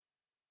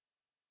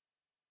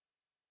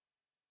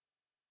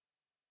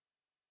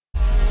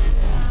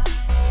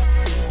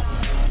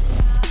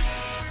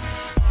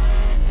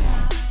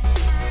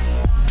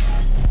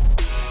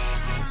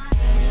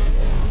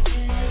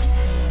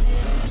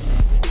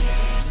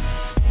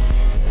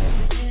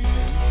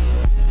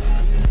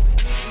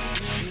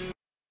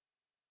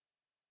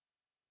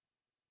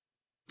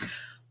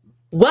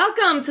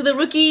Welcome to the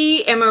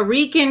Rookie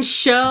American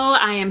Show.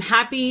 I am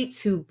happy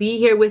to be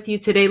here with you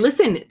today.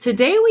 Listen,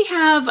 today we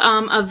have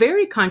a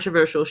very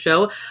controversial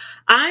show.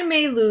 I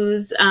may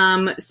lose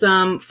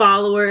some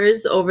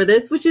followers over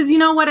this, which is, you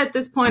know what, at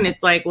this point,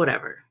 it's like,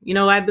 whatever. You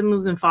know, I've been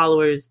losing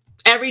followers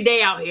every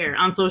day out here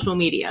on social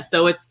media.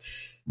 So it's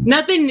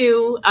nothing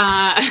new,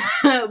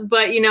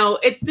 but, you know,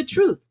 it's the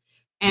truth.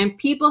 And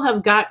people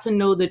have got to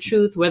know the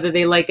truth, whether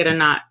they like it or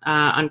not,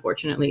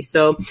 unfortunately.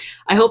 So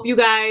I hope you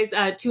guys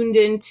tuned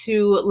in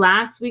to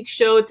last week's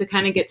show to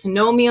kind of get to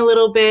know me a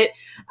little bit.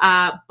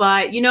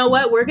 But you know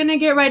what? We're going to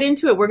get right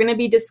into it. We're going to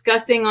be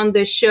discussing on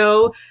this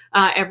show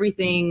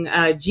everything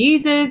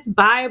Jesus,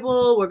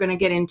 Bible. We're going to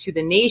get into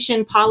the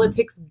nation,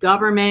 politics,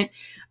 government,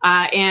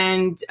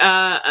 and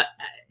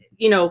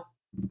you know,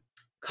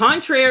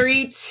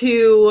 contrary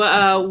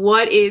to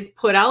what is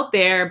put out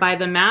there by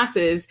the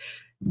masses,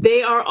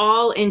 they are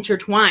all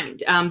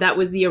intertwined. That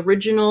was the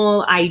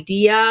original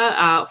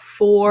idea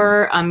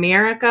for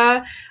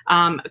America.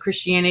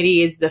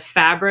 Christianity is the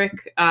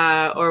fabric,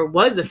 or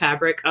was the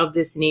fabric of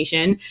this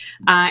nation.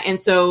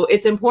 And so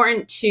it's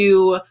important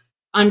to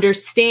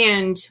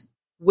understand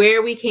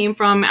where we came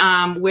from,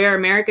 where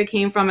America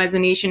came from as a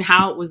nation,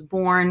 how it was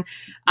born,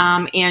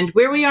 and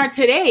where we are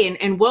today,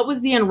 and what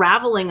was the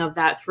unraveling of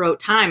that throughout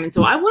time. And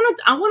so I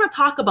want to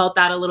talk about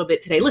that a little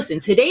bit today. Listen,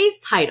 today's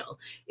title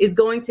is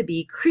going to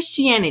be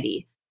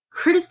Christianity,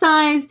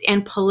 Criticized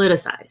and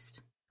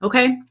Politicized.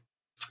 Okay?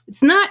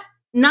 It's not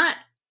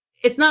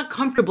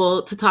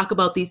comfortable to talk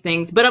about these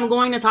things, but I'm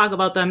going to talk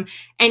about them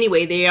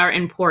anyway. They are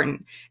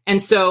important.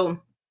 And so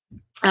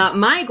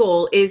my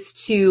goal is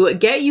to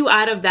get you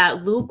out of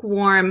that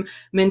lukewarm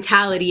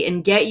mentality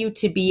and get you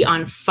to be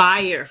on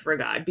fire for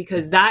God,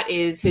 because that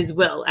is His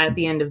will at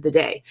the end of the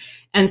day.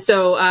 And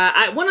so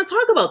I want to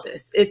talk about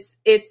this.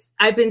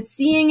 I've been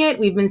seeing it.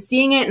 We've been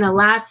seeing it in the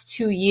last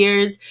 2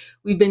 years.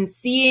 We've been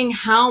seeing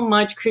how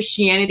much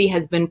Christianity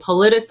has been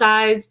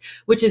politicized,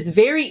 which is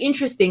very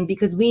interesting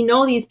because we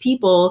know these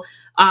people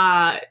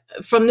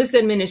from this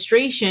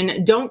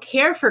administration don't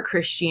care for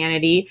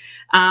Christianity,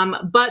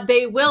 but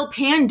they will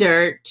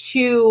pander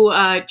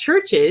to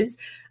churches,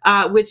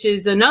 which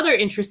is another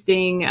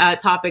interesting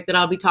topic that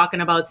I'll be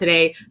talking about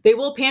today. They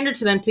will pander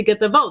to them to get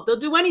the vote. They'll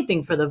do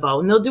anything for the vote,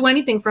 and they'll do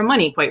anything for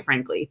money, quite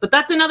frankly. But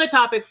that's another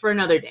topic for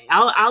another day.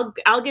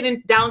 I'll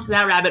get down to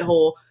that rabbit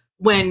hole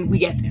when we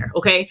get there.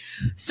 Okay.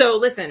 So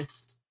listen,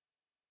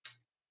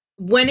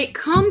 when it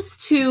comes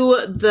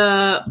to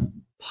the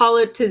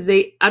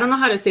I don't know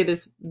how to say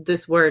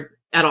this word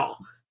at all.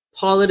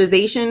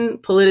 Politicization,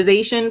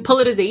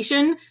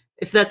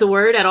 if that's a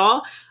word at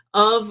all,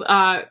 of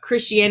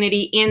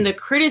Christianity and the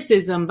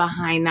criticism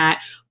behind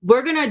that.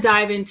 We're going to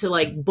dive into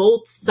like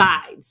both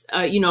sides,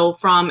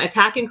 from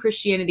attacking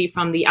Christianity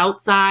from the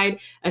outside,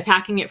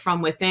 attacking it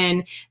from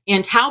within,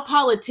 and how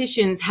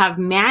politicians have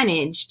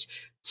managed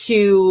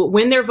to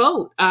win their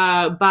vote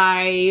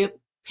by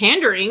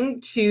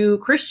pandering to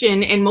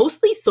Christian and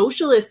mostly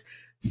socialist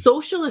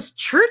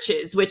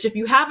churches, which, if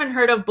you haven't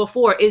heard of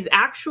before, is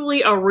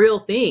actually a real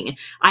thing.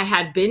 I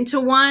had been to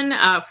one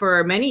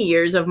for many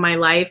years of my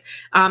life,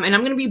 and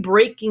I'm going to be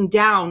breaking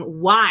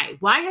down why.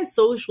 Why has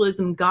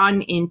socialism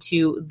gone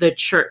into the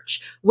church?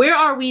 Where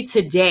are we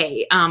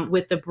today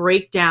with the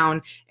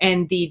breakdown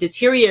and the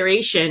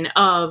deterioration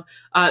of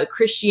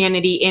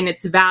Christianity and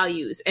its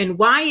values, and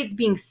why it's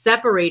being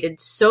separated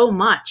so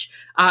much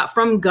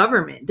from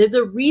government? There's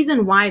a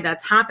reason why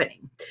that's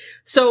happening.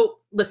 So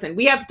listen,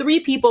 we have three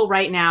people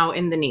right now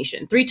in the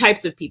nation, three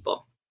types of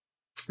people.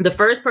 The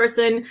first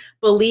person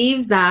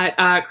believes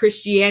that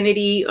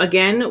Christianity,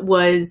 again,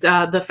 was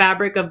the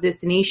fabric of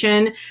this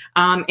nation,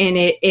 and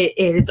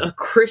it's a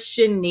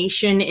Christian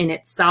nation in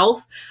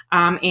itself,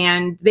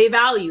 and they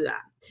value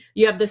that.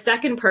 You have the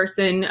second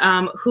person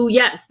who,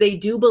 yes, they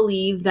do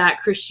believe that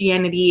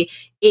Christianity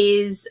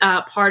is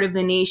part of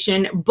the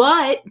nation,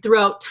 but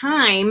throughout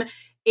time,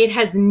 it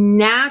has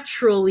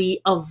naturally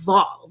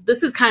evolved.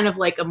 This is kind of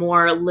like a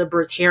more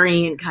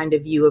libertarian kind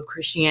of view of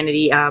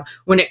Christianity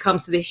when it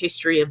comes to the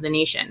history of the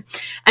nation.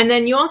 And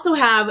then you also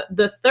have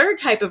the third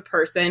type of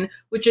person,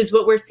 which is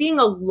what we're seeing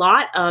a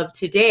lot of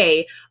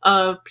today,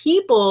 of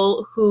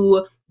people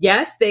who,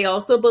 yes, they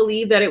also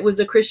believe that it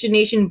was a Christian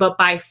nation, but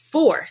by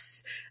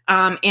force.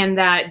 And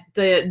that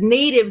the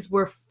natives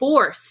were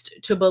forced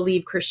to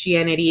believe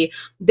Christianity.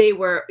 They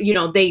were,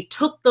 they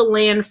took the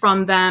land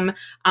from them,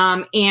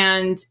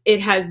 and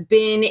it has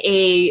been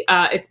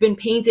it's been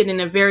painted in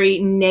a very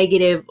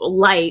negative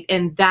light,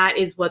 and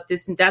that's what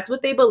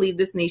they believe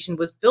this nation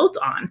was built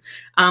on: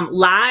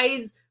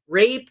 lies,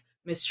 rape,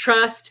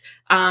 mistrust,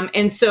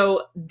 and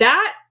so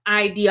that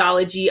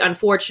ideology,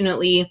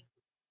 unfortunately,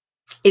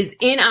 is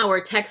in our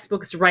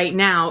textbooks right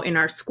now in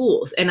our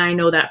schools. And I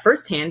know that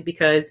firsthand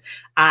because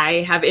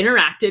I have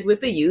interacted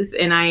with the youth,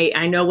 and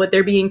I know what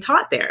they're being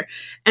taught there.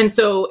 And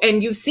so,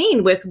 and you've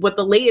seen with what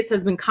the latest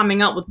has been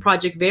coming up with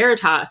Project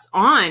Veritas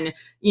on,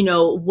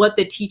 what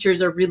the teachers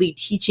are really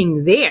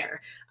teaching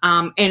there.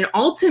 And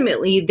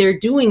ultimately they're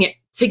doing it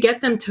to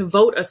get them to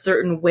vote a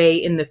certain way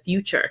in the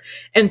future.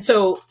 And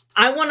so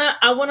I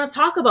want to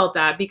talk about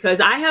that, because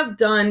I have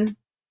done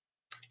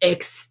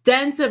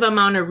extensive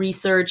amount of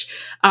research.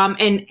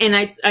 And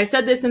I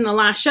said this in the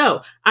last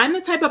show. I'm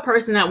the type of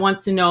person that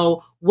wants to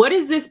know, what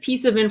is this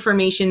piece of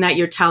information that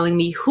you're telling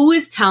me? Who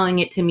is telling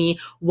it to me?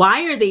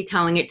 Why are they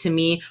telling it to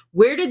me?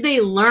 Where did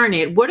they learn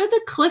it? What are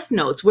the cliff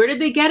notes? Where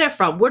did they get it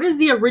from? What is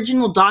the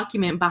original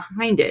document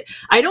behind it?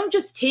 I don't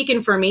just take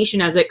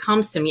information as it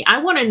comes to me. I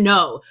want to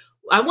know.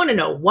 I want to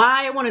know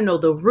why. I want to know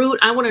the root.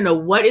 I want to know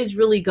what is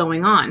really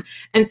going on.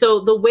 And so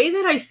the way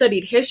that I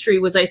studied history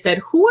was, I said,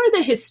 who are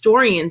the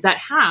historians that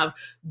have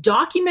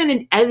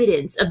documented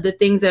evidence of the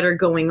things that are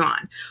going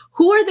on?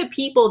 Who are the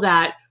people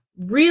that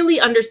really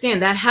understand,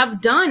 that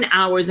have done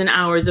hours and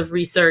hours of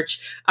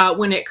research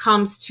when it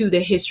comes to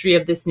the history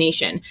of this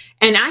nation?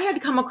 And I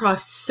had come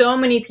across so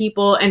many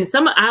people, and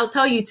I'll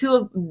tell you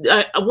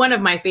one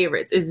of my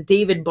favorites is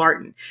David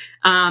Barton.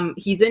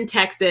 He's in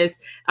Texas.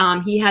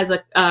 He has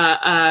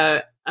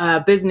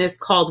a business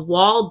called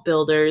Wall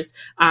Builders,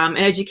 an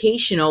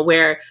educational,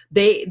 where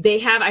they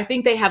have, I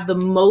think they have the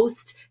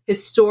most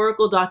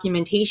historical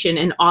documentation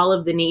in all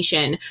of the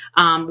nation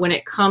when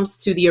it comes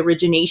to the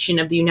origination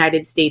of the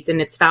United States and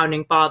its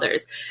founding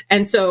fathers.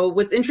 And so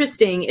what's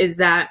interesting is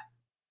that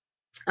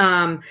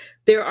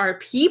there are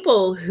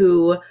people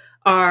who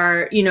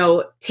are,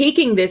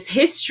 taking this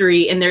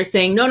history and they're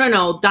saying,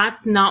 no,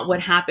 that's not what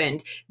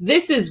happened.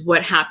 This is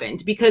what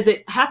happened, because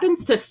it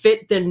happens to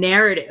fit the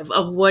narrative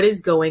of what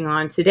is going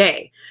on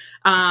today.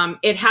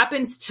 It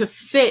happens to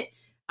fit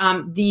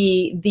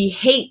the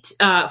hate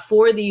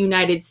for the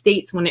United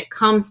States when it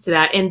comes to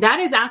that. And that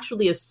is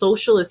actually a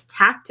socialist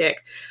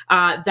tactic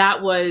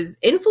that was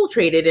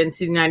infiltrated into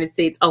the United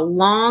States a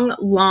long,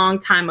 long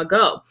time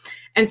ago.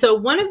 And so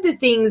one of the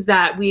things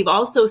that we've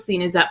also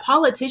seen is that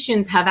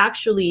politicians have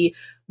actually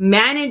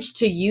managed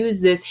to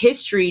use this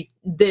history,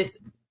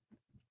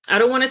 I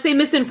don't want to say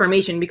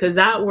misinformation, because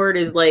that word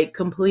is like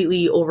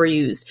completely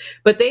overused,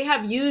 but they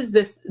have used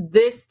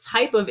this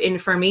type of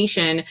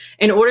information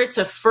in order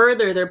to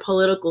further their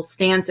political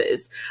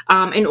stances,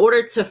 in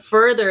order to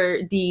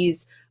further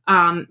these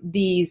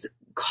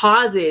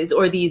causes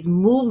or these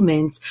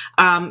movements,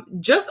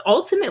 just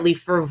ultimately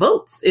for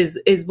votes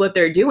is what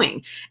they're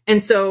doing.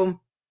 And so,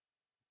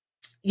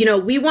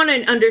 we want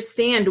to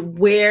understand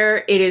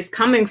where it is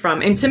coming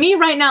from. And to me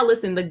right now,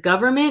 listen, the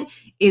government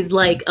is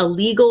like a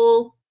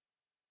legal,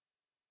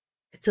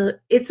 it's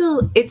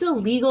a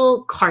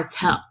legal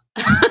cartel.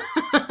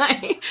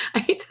 I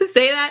hate to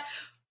say that,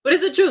 but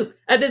it's the truth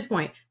at this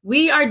point.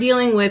 We are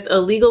dealing with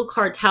a legal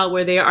cartel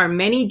where there are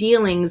many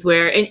dealings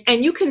where,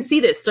 and you can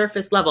see this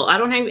surface level. I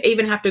don't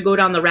even have to go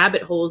down the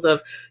rabbit holes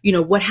of,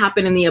 what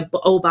happened in the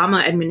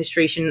Obama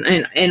administration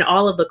and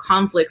all of the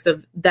conflicts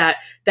of that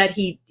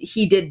he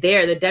did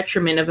there, the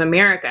detriment of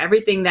America,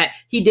 everything that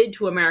he did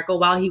to America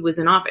while he was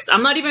in office.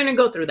 I'm not even going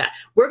to go through that.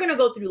 We're going to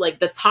go through like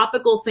the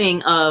topical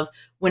thing of,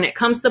 when it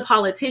comes to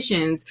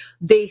politicians,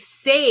 they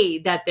say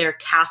that they're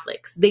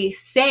Catholics. They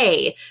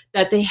say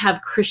that they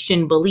have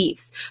Christian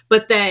beliefs,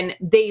 but then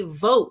they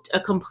vote a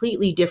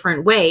completely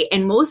different way.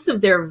 And most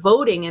of their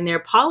voting and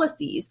their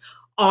policies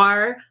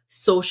are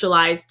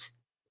socialized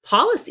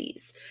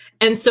policies.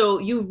 And so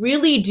you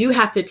really do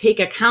have to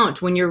take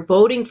account when you're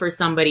voting for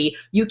somebody.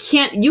 You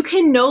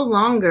can no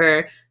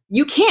longer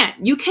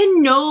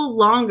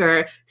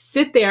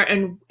sit there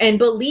and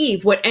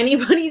believe what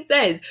anybody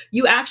says.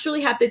 You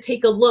actually have to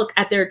take a look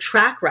at their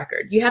track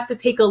record. You have to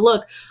take a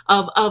look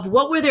of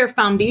what were their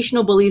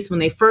foundational beliefs when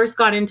they first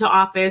got into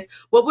office.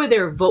 What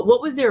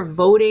was their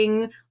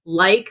voting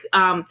like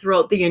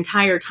throughout the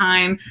entire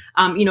time?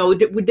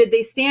 Did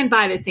they stand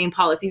by the same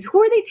policies?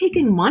 Who are they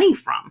taking money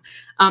from?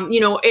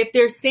 If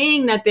they're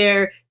saying that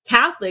they're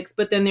Catholics,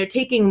 but then they're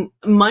taking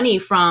money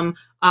from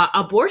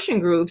abortion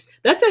groups,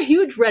 that's a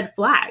huge red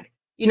flag,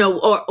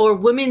 or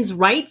women's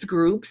rights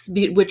groups,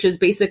 which is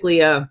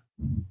basically a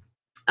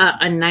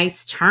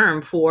nice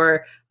term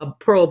for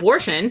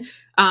pro-abortion.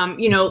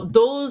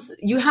 Those,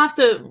 you have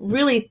to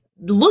really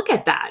look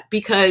at that,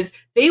 because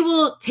they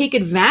will take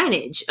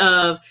advantage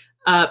of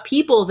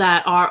people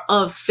that are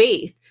of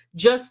faith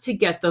just to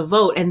get the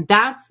vote. And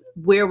that's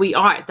where we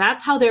are.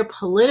 That's how they're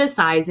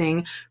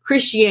politicizing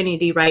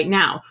Christianity right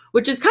now,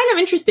 which is kind of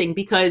interesting,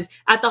 because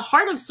at the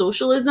heart of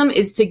socialism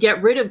is to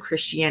get rid of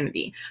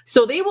Christianity.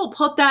 So they will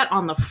put that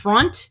on the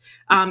front,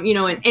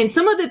 and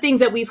some of the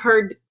things that we've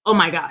heard, oh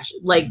my gosh,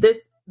 like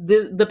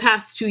the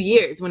past 2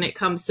 years when it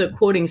comes to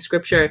quoting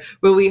scripture,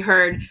 where we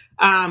heard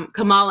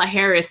Kamala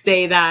Harris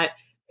say that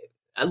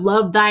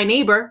love thy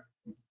neighbor,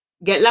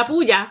 get la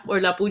puya,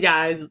 or la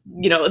puya is,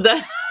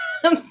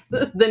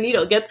 the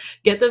needle, get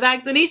the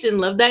vaccination,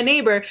 love thy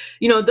neighbor.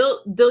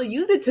 They'll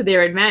use it to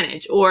their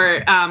advantage,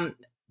 or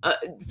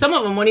some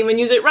of them won't even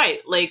use it right.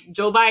 Like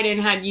Joe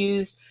Biden had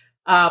used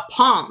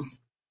palms.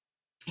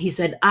 He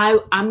said,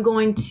 I'm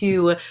going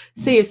to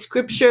say a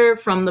scripture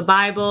from the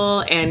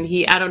Bible, and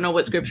I don't know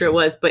what scripture it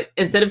was, but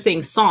instead of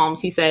saying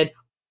Psalms, he said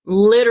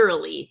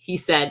Literally, he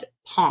said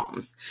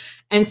palms.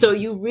 And so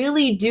you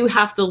really do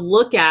have to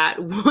look at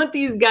what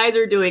these guys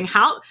are doing.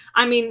 You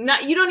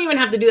don't even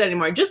have to do that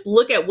anymore. Just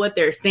look at what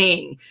they're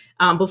saying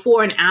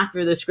before and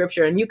after the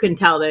scripture, and you can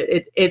tell that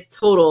it's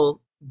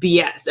total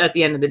BS at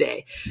the end of the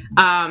day.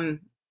 And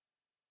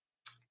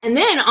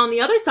then on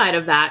the other side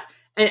of that,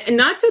 and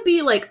not to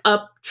be like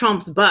up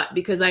Trump's butt,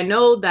 because I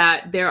know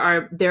that there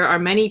are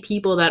many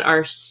people that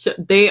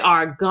they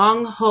are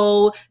gung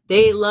ho.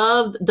 They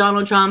love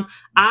Donald Trump.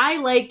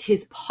 I liked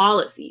his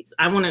policies.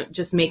 I want to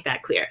just make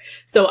that clear.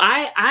 So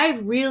I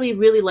really,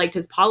 really liked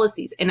his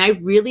policies, and I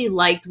really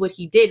liked what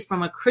he did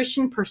from a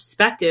Christian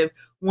perspective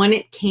when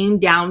it came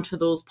down to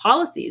those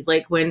policies,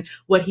 like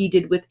what he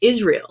did with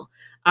Israel.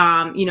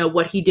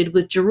 What he did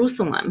with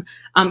Jerusalem,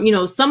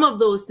 some of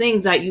those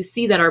things that you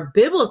see that are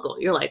biblical,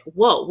 you're like,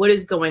 whoa, what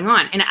is going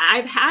on? And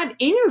I've had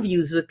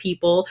interviews with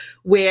people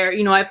where,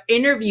 I've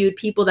interviewed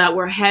people that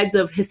were heads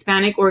of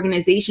Hispanic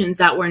organizations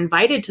that were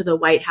invited to the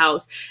White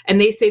House. And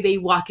they say they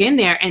walk in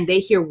there and they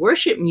hear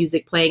worship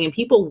music playing and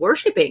people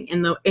worshiping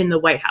in the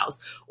White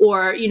House.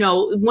 Or,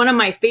 one of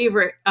my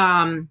favorite,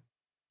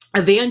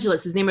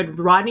 evangelist. His name is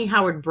Rodney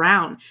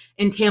Howard-Browne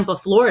in Tampa,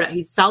 Florida.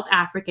 He's South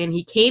African.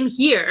 He came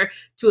here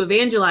to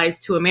evangelize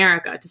to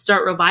America, to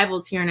start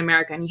revivals here in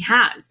America, and he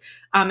has.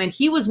 And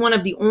he was one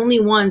of the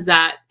only ones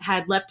that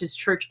had left his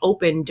church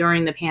open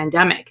during the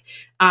pandemic.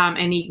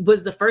 And he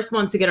was the first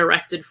one to get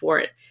arrested for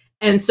it.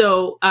 And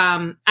so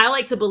I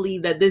like to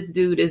believe that this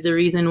dude is the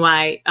reason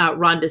why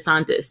Ron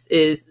DeSantis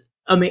is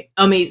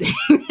amazing.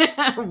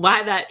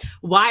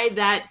 why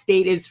that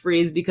state is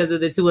free is because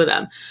of the two of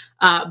them.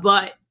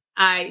 But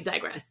I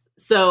digress.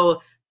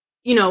 So,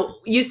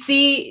 you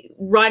see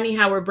Rodney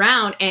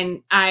Howard-Browne,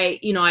 and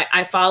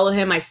I follow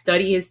him, I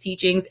study his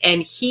teachings,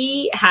 and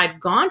he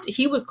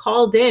was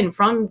called in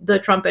from the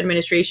Trump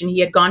administration. He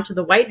had gone to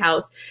the White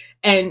House,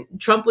 and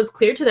Trump was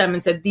clear to them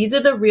and said, these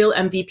are the real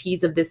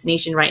MVPs of this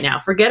nation right now.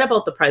 Forget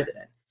about the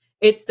president.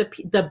 It's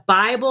the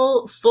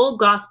Bible, full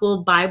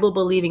gospel, Bible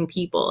believing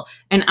people.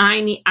 And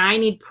I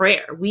need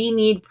prayer. We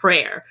need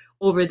prayer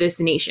over this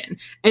nation.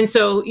 And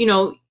so,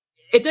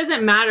 it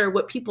doesn't matter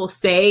what people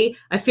say.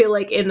 I feel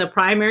like in the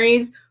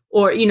primaries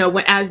or,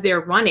 as they're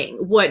running,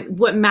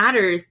 what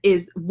matters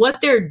is what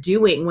they're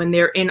doing when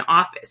they're in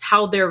office,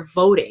 how they're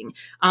voting.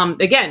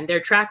 Again, their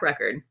track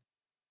record.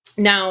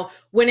 Now,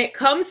 when it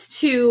comes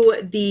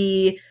to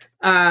the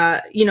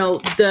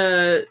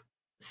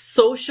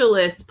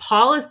socialist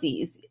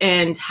policies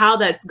and how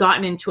that's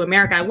gotten into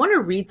America, I want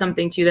to read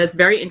something to you that's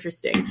very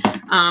interesting.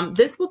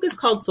 This book is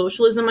called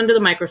Socialism Under the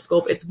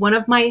Microscope. It's one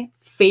of my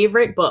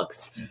favorite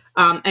books.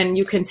 And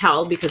you can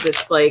tell because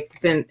it's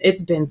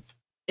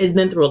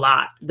been through a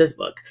lot, this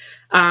book.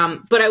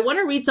 But I want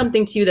to read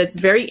something to you that's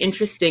very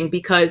interesting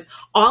because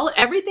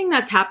everything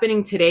that's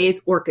happening today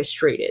is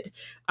orchestrated.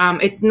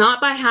 It's not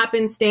by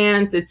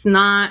happenstance. It's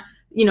not,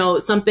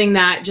 something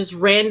that just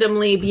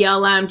randomly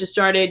BLM just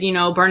started,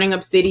 burning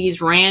up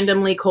cities.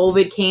 Randomly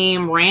COVID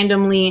came.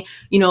 Randomly,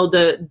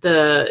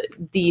 the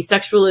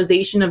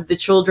sexualization of the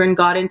children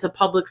got into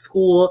public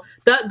school.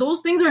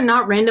 Those things are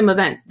not random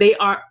events. They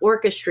are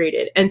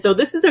orchestrated. And so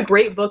this is a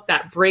great book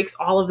that breaks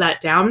all of that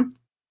down.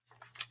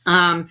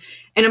 And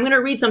I'm going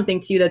to read something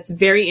to you that's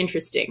very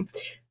interesting.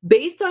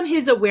 Based on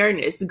his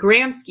awareness,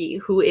 Gramsci,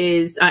 who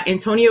is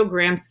Antonio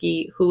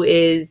Gramsci, who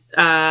is,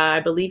 I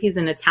believe he's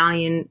an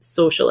Italian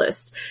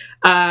socialist,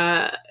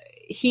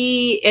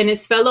 he and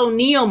his fellow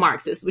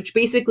neo-Marxists, which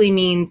basically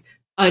means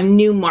a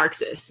new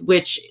Marxist,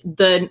 which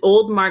the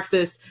old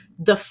Marxists,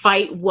 the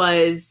fight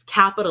was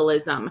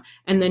capitalism,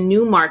 and the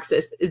new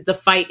Marxist, the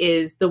fight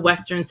is the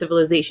Western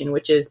civilization,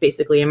 which is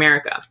basically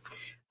America.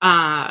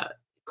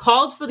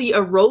 Called for the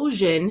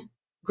erosion.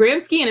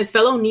 Gramsci and his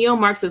fellow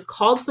neo-Marxists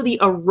called for the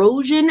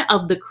erosion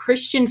of the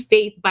Christian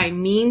faith by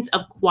means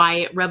of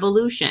quiet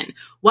revolution.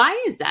 Why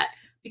is that?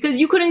 Because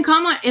you couldn't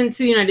come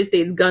into the United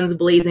States guns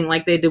blazing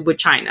like they did with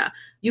China.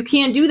 You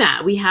can't do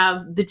that. We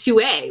have the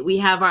 2A. We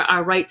have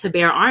our right to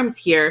bear arms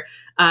here.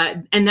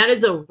 And that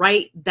is a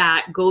right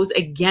that goes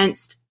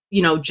against,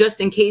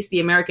 just in case the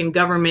American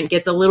government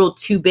gets a little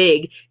too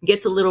big,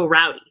 gets a little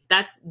rowdy.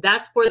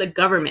 That's for the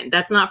government.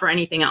 That's not for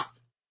anything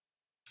else.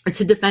 It's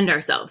to defend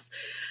ourselves.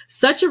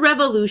 Such a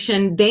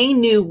revolution, they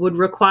knew, would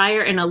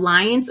require an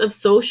alliance of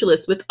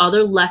socialists with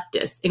other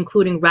leftists,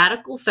 including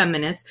radical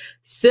feminists,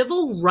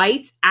 civil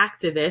rights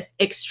activists,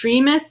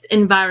 extremists,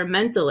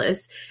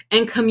 environmentalists,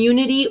 and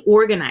community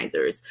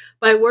organizers.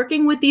 By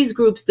working with these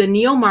groups, the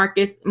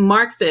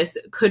neo-Marxists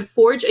could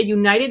forge a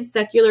united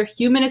secular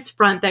humanist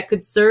front that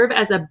could serve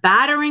as a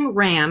battering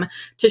ram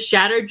to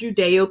shatter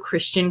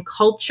Judeo-Christian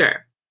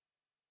culture.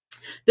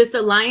 This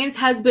alliance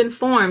has been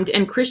formed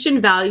and Christian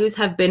values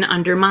have been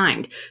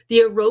undermined. The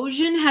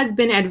erosion has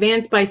been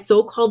advanced by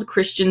so-called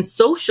Christian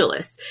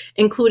socialists,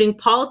 including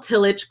Paul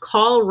Tillich,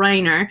 Karl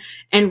Rahner,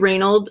 and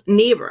Reinhold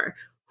Niebuhr,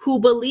 who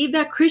believe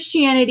that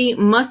Christianity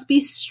must be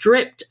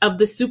stripped of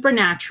the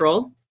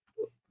supernatural.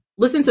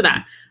 Listen to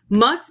that.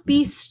 Must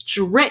be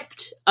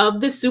stripped of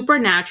the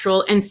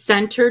supernatural and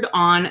centered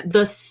on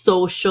the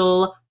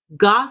social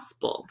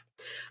gospel.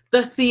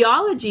 The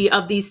theology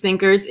of these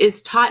thinkers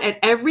is taught at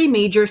every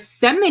major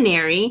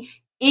seminary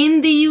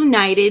in the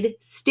United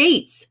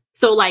States.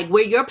 So like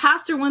where your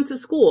pastor went to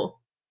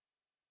school,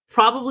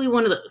 probably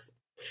one of those.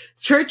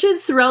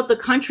 Churches throughout the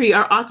country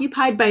are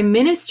occupied by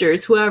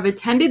ministers who have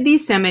attended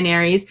these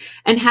seminaries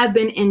and have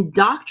been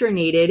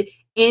indoctrinated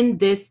in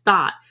this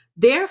thought.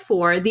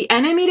 Therefore, the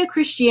enemy to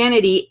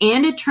Christianity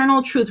and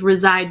eternal truth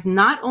resides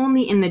not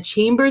only in the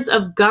chambers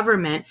of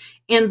government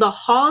and the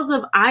halls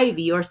of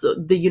ivy, or so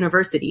the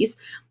universities,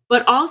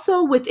 but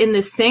also within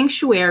the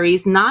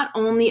sanctuaries, not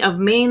only of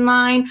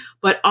mainline,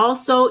 but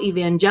also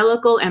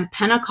evangelical and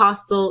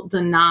Pentecostal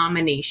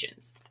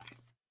denominations.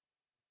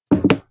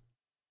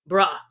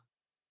 Bruh.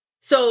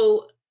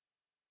 So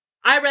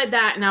I read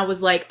that and I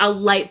was like, a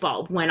light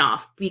bulb went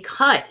off,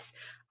 because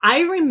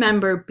I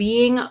remember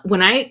being,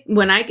 when I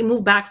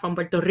moved back from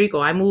Puerto Rico,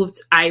 I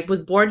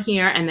was born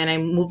here and then I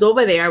moved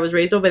over there. I was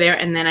raised over there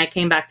and then I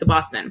came back to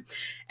Boston.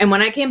 And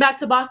when I came back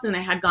to Boston, I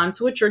had gone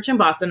to a church in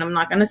Boston. I'm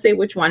not going to say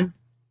which one.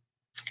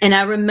 And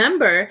I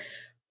remember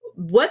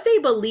what they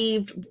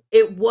believed.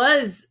 It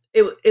was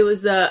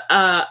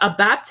a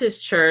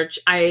Baptist church.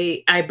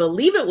 I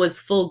believe it was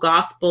full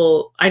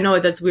gospel. I know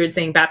that's weird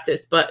saying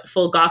Baptist, but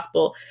full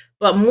gospel,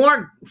 but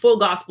more full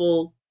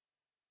gospel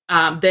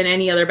than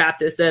any other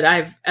Baptist that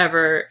I've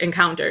ever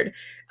encountered.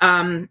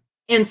 And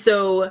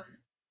so,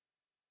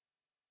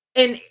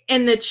 and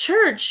the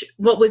church,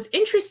 what was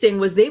interesting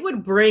was they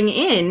would bring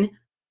in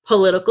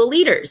political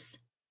leaders.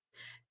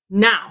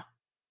 Now,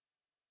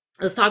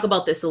 let's talk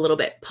about this a little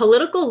bit.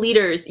 Political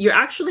leaders, you're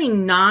actually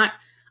not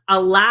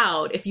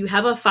allowed, if you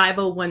have a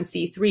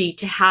 501c3,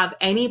 to have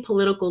any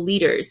political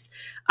leaders.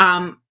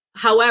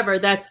 However,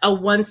 that's a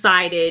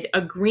one-sided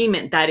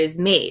agreement that is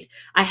made.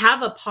 I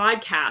have a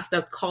podcast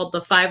that's called I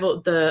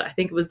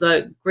think it was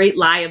the Great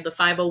Lie of the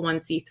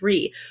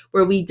 501c3,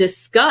 where we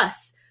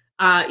discuss,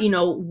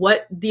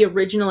 what the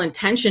original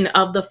intention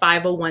of the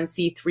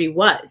 501c3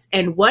 was.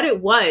 And what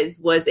it was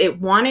it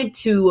wanted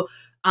to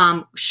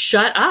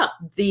shut up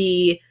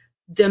the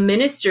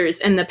ministers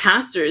and the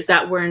pastors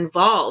that were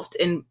involved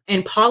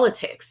in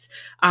politics.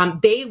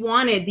 They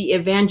wanted the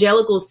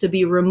evangelicals to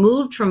be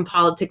removed from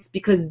politics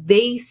because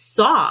they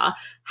saw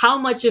how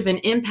much of an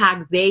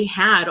impact they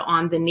had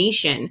on the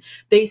nation.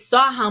 They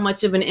saw how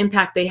much of an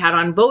impact they had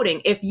on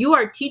voting. If you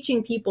are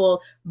teaching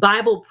people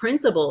Bible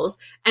principles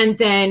and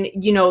then,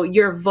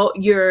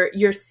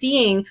 you're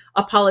seeing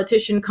a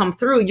politician come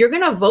through, you're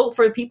going to vote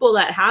for people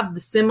that have the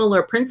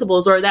similar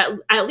principles, or that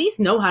at least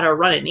know how to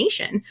run a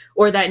nation,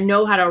 or that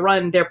know how to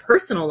run their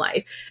personal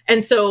life.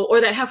 And so, or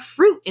that have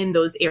fruit in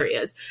those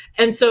areas.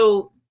 And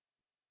so,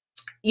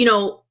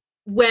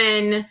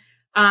 when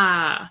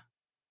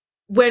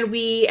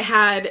we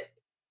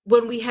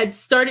had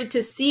started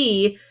to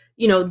see,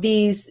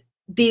 these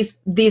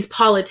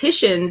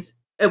politicians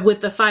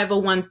with the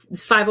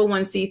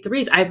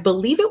 501c3s, I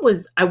believe it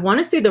was, I want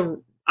to say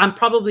I'm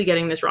probably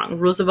getting this wrong,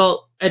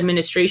 Roosevelt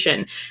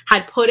administration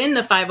had put in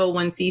the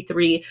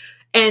 501c3,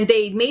 and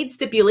they made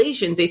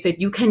stipulations. They said,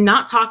 you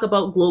cannot talk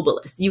about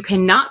globalists. You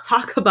cannot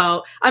talk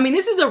about,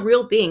 this is a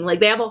real thing. Like,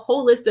 they have a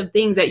whole list of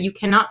things that you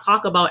cannot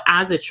talk about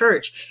as a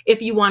church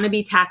if you want to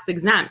be tax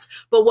exempt.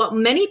 But what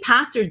many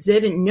pastors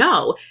didn't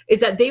know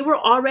is that they were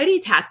already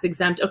tax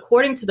exempt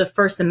according to the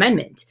First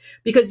Amendment,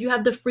 because you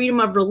have the freedom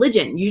of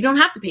religion. You don't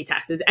have to pay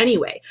taxes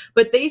anyway.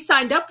 But they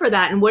signed up for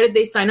that. And what did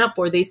they sign up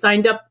for? They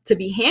signed up to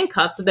be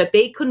handcuffed so that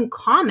they couldn't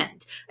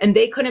comment and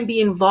they couldn't be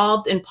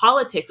involved in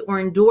politics or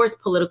endorse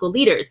political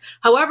leaders.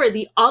 However,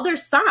 the other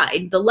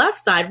side, the left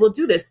side, will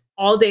do this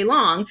all day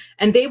long,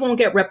 and they won't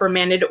get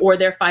reprimanded or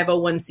their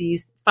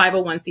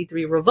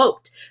 501c3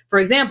 revoked. For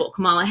example,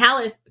 Kamala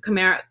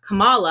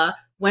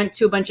went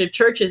to a bunch of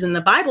churches in the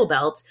Bible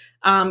Belt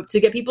to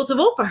get people to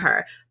vote for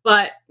her,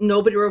 but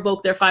nobody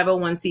revoked their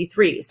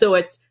 501c3. So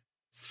it's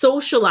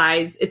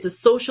socialized. It's a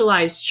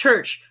socialized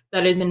church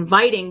that is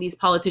inviting these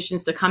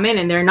politicians to come in,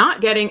 and they're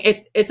not getting,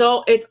 it's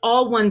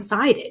all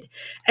one-sided.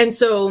 And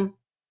so,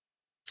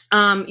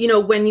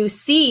 when you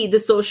see the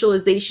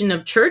socialization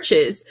of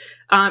churches,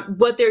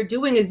 what they're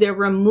doing is they're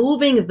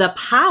removing the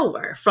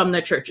power from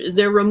the churches.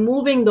 They're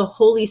removing the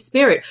Holy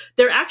Spirit.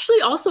 They're actually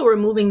also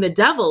removing the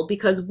devil,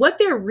 because what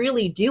they're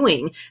really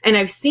doing, and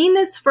I've seen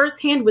this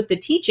firsthand with the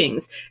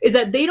teachings, is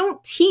that they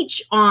don't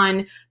teach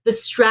on the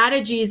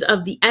strategies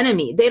of the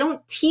enemy. They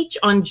don't teach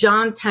on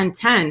John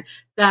 10:10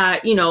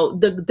 that,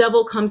 the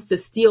devil comes to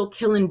steal,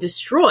 kill, and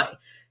destroy.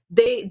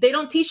 They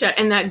don't teach that,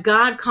 and that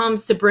God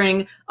comes to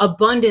bring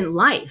abundant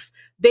life.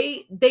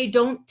 They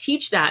don't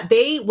teach that.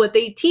 What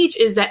they teach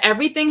is that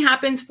everything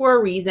happens for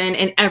a reason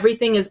and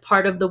everything is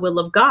part of the will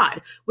of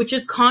God, which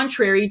is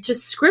contrary to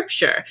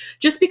scripture.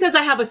 Just because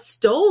I have a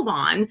stove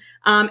on,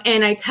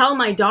 and I tell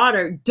my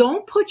daughter,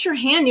 don't put your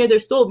hand near the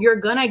stove, you're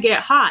gonna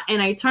get hot.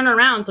 And I turn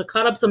around to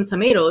cut up some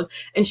tomatoes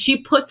and she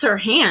puts her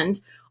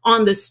hand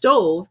on the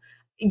stove.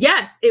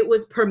 Yes, it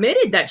was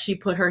permitted that she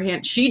put her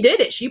hand. She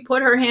did it. She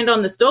put her hand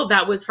on the stove.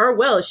 That was her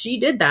will. She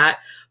did that.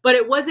 But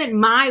it wasn't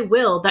my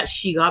will that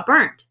she got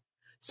burnt.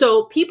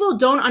 So people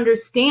don't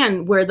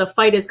understand where the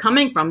fight is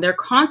coming from. They're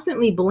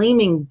constantly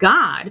blaming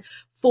God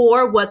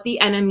for what the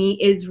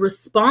enemy is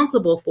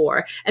responsible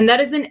for. And that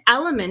is an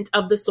element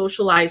of the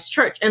socialized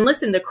church. And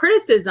listen, the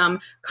criticism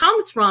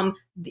comes from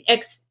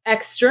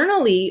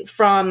externally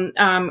from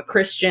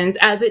Christians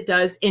as it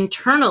does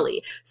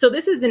internally. So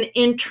this is an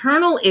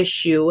internal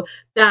issue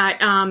that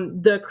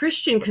the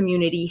Christian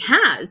community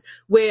has,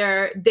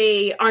 where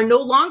they are no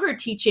longer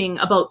teaching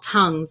about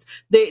tongues.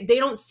 They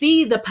don't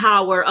see the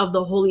power of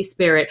the Holy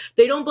Spirit.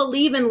 They don't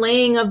believe in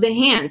laying of the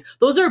hands.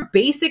 Those are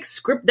basic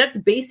that's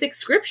basic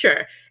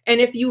scripture. And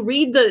if you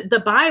read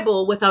the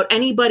Bible without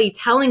anybody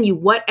telling you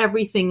what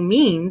everything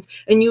means,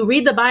 and you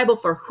read the Bible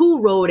for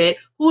who wrote it,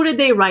 who did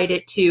they write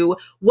it to,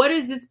 what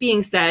is this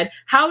being said,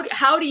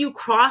 how do you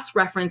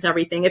cross-reference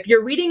everything? If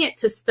you're reading it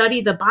to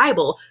study the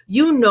Bible,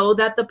 you know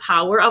that the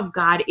power of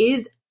God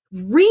is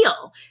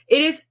real.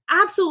 It is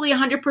absolutely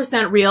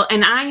 100% real,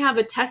 and I have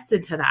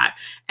attested to that.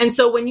 And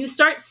so when you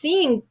start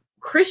seeing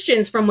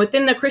Christians from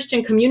within the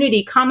Christian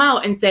community come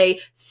out and say,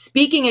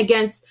 speaking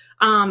against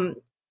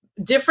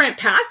different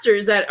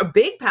pastors that are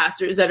big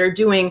pastors that are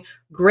doing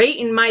great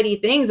and mighty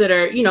things that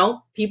are,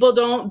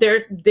 people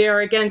they're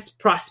against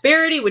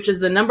prosperity, which is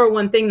the number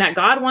one thing that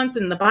God wants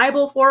in the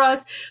Bible for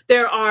us.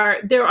 There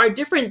are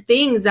different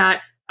things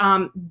that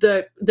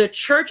the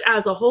church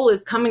as a whole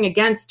is coming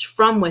against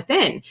from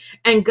within.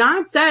 And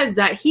God says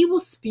that he will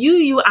spew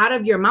you out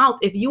of your mouth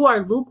if you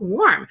are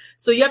lukewarm.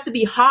 So you have to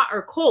be hot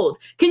or cold.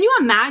 Can you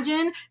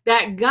imagine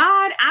that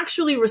God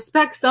actually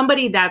respects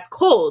somebody that's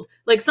cold?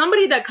 Like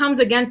somebody that comes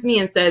against me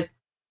and says,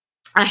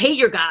 I hate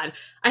your God.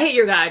 I hate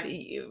your God.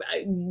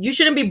 You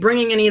shouldn't be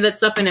bringing any of that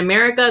stuff in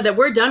America, that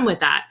we're done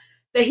with that.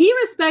 That he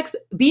respects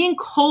being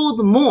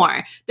cold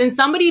more than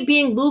somebody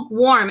being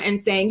lukewarm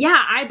and saying,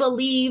 yeah, I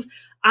believe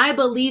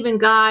in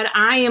God.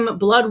 I am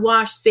blood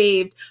washed,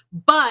 saved,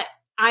 but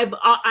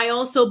I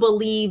also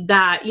believe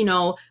that,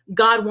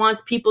 God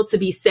wants people to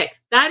be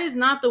sick. That is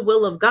not the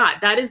will of God.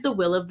 That is the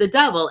will of the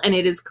devil. And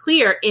it is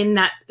clear in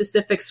that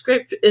specific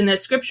script, in the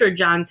scripture,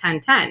 John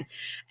 10:10.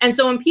 And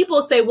so when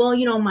people say, well,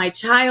 my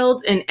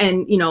child and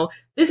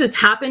this has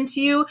happened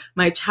to you,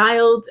 my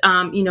child,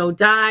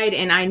 died,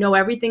 and I know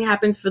everything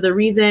happens for the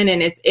reason,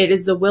 and it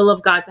is the will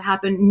of God to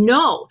happen.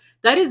 No,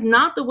 that is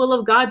not the will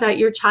of God that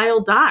your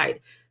child died.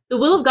 The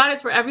will of God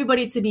is for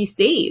everybody to be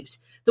saved.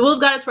 The will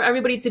of God is for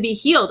everybody to be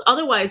healed.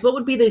 Otherwise, what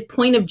would be the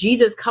point of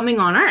Jesus coming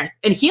on earth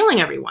and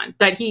healing everyone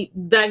that he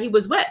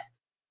was with?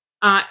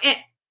 And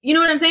you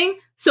know what I'm saying?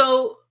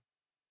 So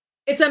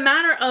it's a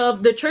matter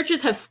of the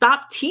churches have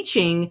stopped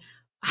teaching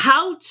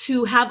how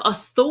to have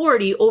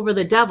authority over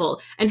the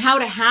devil and how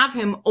to have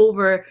him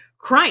over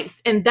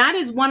Christ. And that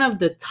is one of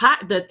the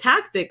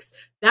tactics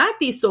that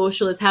these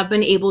socialists have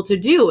been able to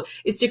do,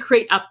 is to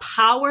create a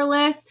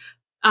powerless,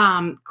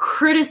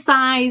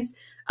 criticize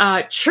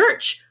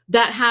church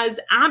that has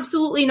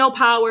absolutely no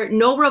power,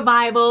 no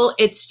revival.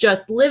 It's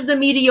just lives a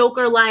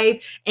mediocre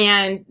life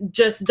and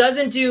just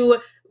doesn't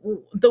do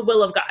the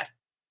will of God.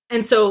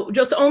 And so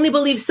just only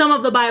believe some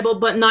of the Bible,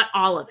 but not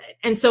all of it.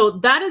 And so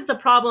that is the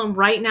problem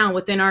right now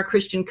within our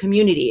Christian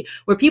community,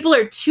 where people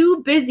are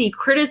too busy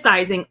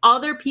criticizing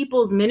other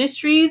people's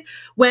ministries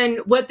when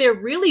what they're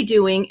really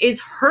doing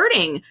is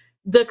hurting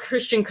the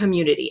Christian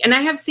community. And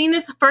I have seen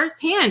this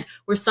firsthand,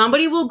 where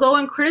somebody will go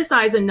and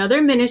criticize another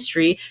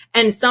ministry,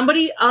 and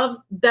somebody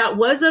that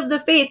was of the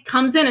faith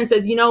comes in and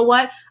says, you know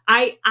what?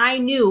 I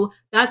knew,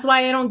 that's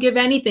why I don't give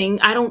anything.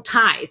 I don't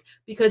tithe,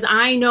 because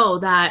I know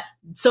that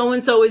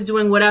so-and-so is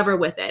doing whatever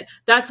with it.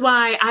 That's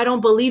why I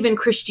don't believe in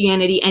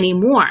Christianity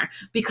anymore,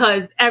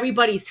 because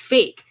everybody's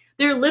fake.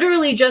 They're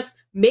literally just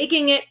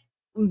making it,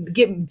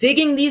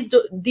 digging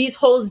these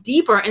holes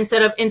deeper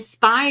instead of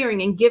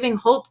inspiring and giving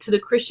hope to the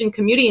Christian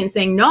community and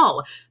saying,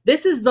 no,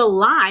 this is the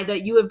lie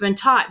that you have been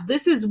taught.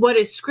 This is what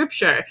is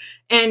scripture.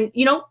 And,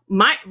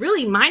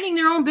 really minding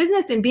their own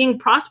business and being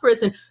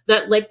prosperous. And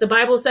that, like the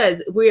Bible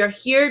says, we are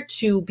here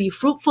to be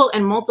fruitful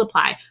and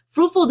multiply.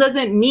 Fruitful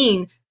doesn't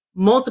mean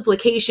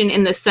multiplication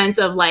in the sense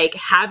of like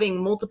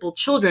having multiple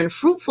children.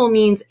 Fruitful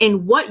means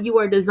in what you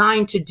are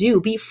designed to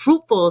do. Be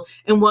fruitful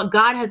in what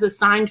God has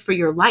assigned for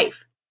your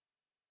life.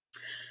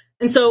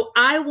 And so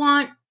I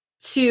want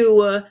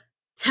to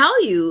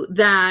tell you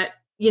that,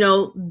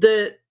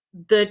 the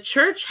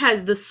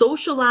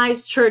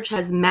socialized church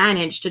has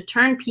managed to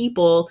turn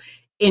people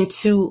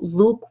into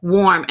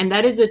lukewarm. And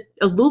that is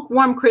a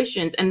lukewarm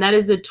Christians. And that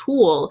is a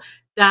tool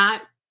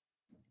that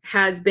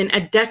has been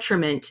a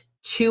detriment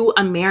to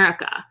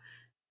America.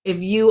 If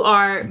you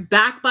are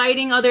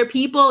backbiting other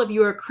people, if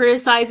you are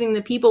criticizing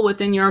the people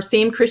within your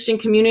same Christian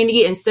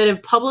community, instead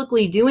of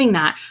publicly doing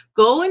that,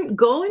 go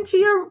into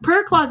your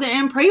prayer closet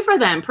and pray for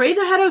them. Pray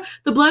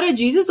the blood of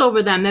Jesus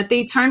over them, that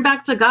they turn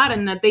back to God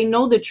and that they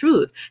know the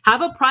truth.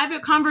 Have a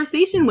private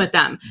conversation with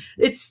them.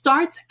 It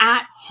starts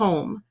at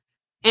home.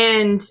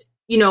 And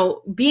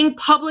being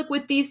public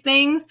with these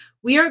things,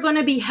 we are going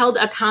to be held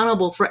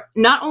accountable for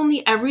not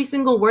only every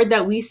single word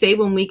that we say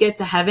when we get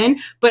to heaven,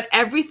 but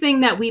everything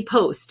that we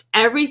post,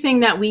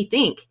 everything that we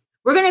think.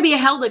 We're going to be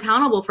held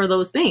accountable for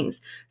those things.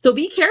 So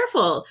be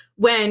careful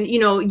when,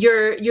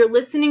 you're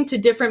listening to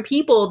different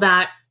people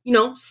that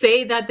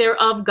say that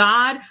they're of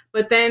God,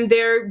 but then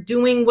they're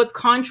doing what's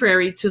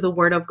contrary to the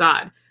word of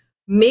God.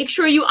 Make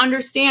sure you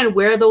understand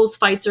where those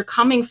fights are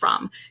coming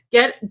from.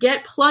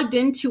 Get plugged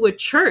into a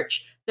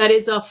church that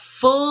is a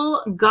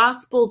full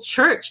gospel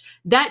church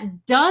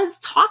that does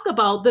talk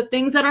about the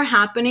things that are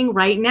happening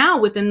right now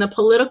within the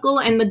political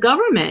and the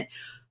government.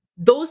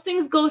 Those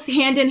things go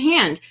hand in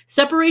hand.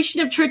 Separation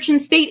of church and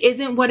state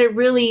isn't what it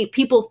really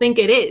people think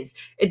it is.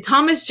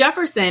 Thomas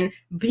Jefferson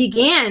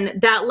began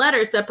that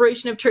letter,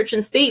 separation of church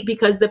and state,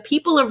 because the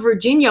people of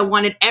Virginia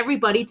wanted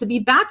everybody to be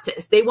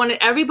Baptist. They wanted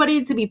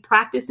everybody to be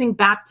practicing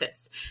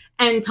Baptists.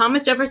 And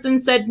Thomas Jefferson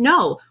said,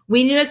 no,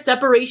 we need a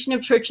separation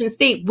of church and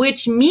state,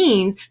 which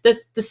means that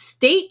the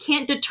state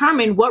can't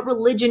determine what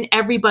religion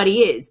everybody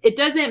is. It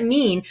doesn't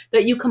mean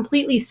that you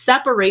completely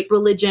separate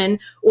religion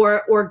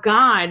or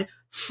God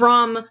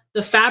from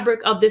the fabric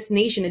of this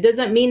nation. It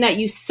doesn't mean that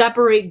you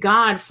separate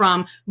God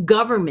from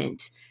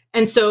government.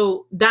 And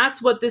so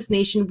that's what this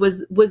nation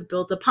was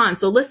built upon.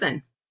 So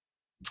listen,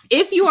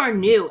 if you are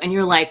new and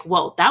you're like,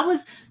 whoa, that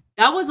was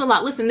a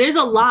lot. Listen, there's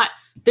a lot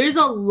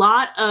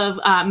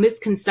of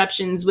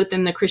misconceptions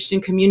within the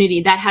Christian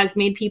community that has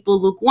made people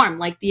lukewarm,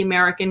 like the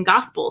American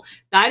gospel.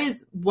 That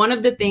is one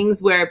of the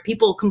things where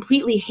people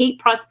completely hate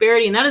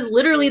prosperity. And that is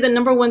literally the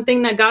number one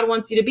thing that God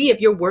wants you to be. If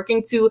you're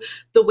working to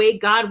the way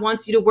God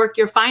wants you to work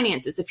your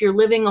finances, if you're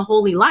living a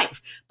holy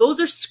life,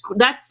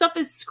 that stuff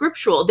is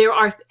scriptural. There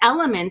are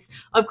elements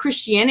of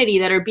Christianity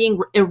that are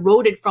being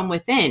eroded from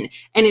within,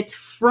 and it's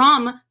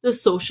from the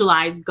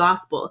socialized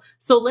gospel.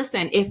 So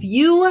listen, if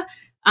you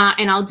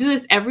and I'll do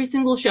this every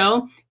single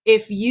show.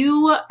 If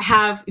you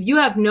have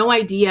no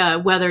idea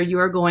whether you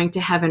are going to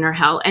heaven or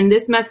hell, and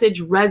this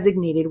message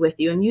resonated with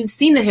you, and you've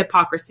seen the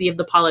hypocrisy of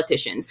the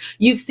politicians,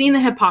 you've seen the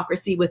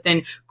hypocrisy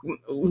within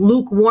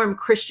lukewarm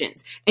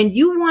Christians, and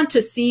you want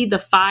to see the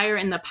fire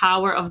and the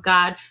power of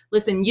God,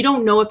 listen, you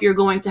don't know if you're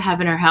going to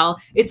heaven or hell.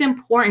 It's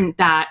important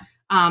that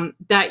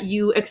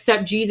you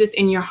accept Jesus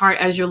in your heart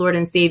as your Lord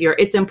and Savior.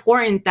 It's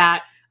important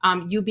that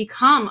you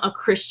become a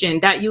Christian,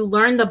 that you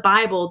learn the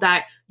Bible,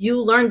 that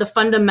you learn the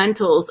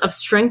fundamentals of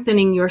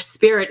strengthening your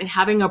spirit and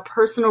having a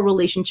personal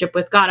relationship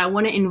with God. I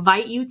want to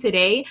invite you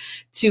today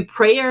to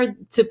pray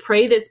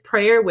this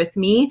prayer with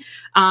me.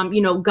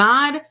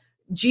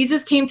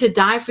 Jesus came to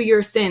die for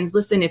your sins.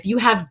 Listen, if you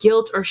have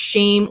guilt or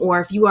shame,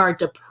 or if you are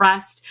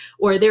depressed,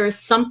 or there is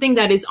something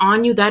that is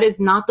on you that is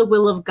not the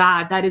will of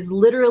God, that is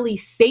literally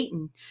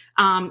Satan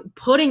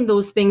putting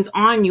those things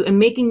on you and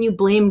making you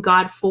blame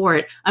God for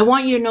it, I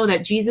want you to know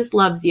that Jesus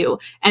loves you,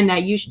 and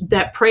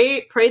that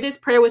pray this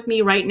prayer with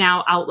me right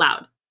now out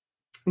loud.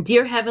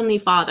 Dear Heavenly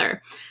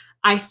Father,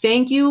 I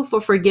thank you for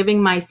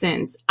forgiving my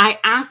sins. I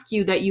ask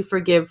you that you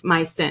forgive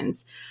my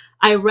sins.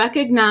 I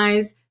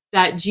recognize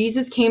that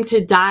Jesus came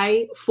to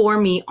die for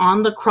me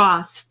on the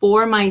cross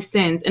for my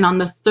sins. And on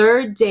the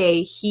third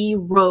day, he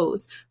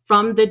rose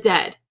from the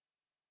dead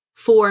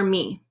for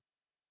me.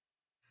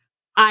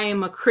 I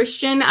am a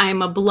Christian. I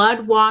am a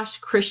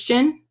blood-washed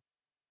Christian.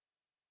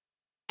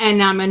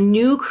 And I'm a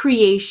new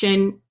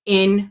creation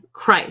in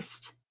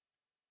Christ.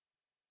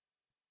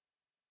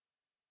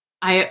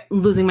 I am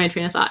losing my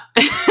train of thought.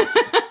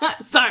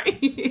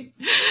 Sorry.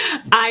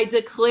 I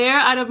declare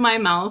out of my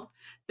mouth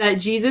that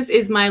Jesus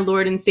is my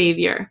Lord and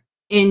Savior,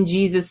 in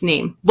Jesus'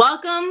 name.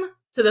 Welcome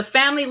to the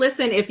family.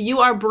 Listen, if you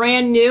are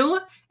brand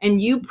new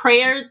and you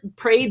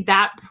prayed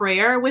that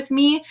prayer with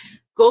me,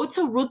 go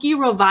to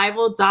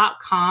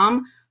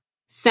rookierevival.com.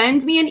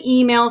 Send me an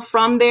email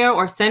from there,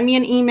 or send me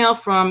an email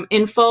from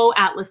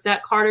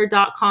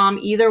info@lisettecarter.com.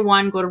 Either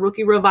one, go to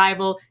Rookie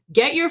Revival.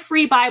 Get your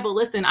free Bible.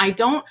 Listen,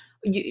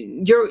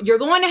 you're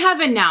going to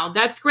heaven now.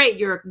 That's great.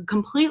 You're a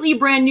completely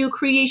brand new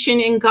creation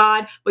in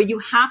God, but you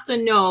have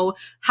to know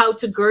how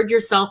to gird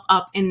yourself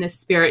up in the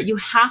spirit. You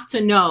have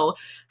to know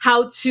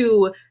how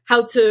to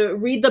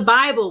read the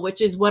Bible, which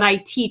is what I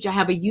teach. I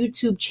have a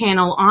YouTube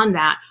channel on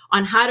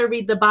how to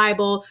read the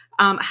Bible,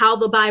 how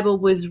the Bible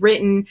was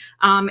written.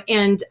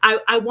 And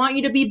I want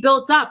you to be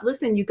built up.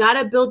 Listen, you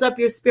got to build up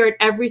your spirit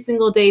every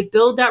single day,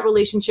 build that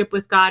relationship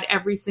with God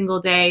every single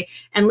day.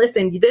 And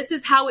listen, this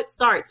is how it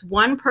starts.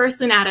 One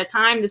person at a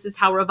time. This is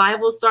how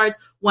revival starts,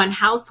 one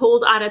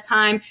household at a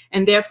time.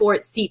 And therefore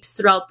it seeps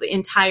throughout the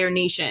entire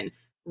nation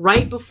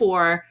right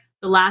before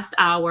the last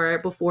hour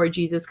before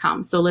Jesus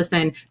comes. So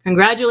listen,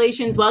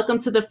 congratulations. Welcome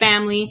to the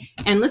family.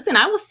 And listen,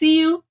 I will see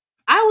you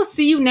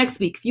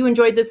next week. If you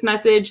enjoyed this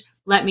message,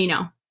 let me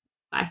know.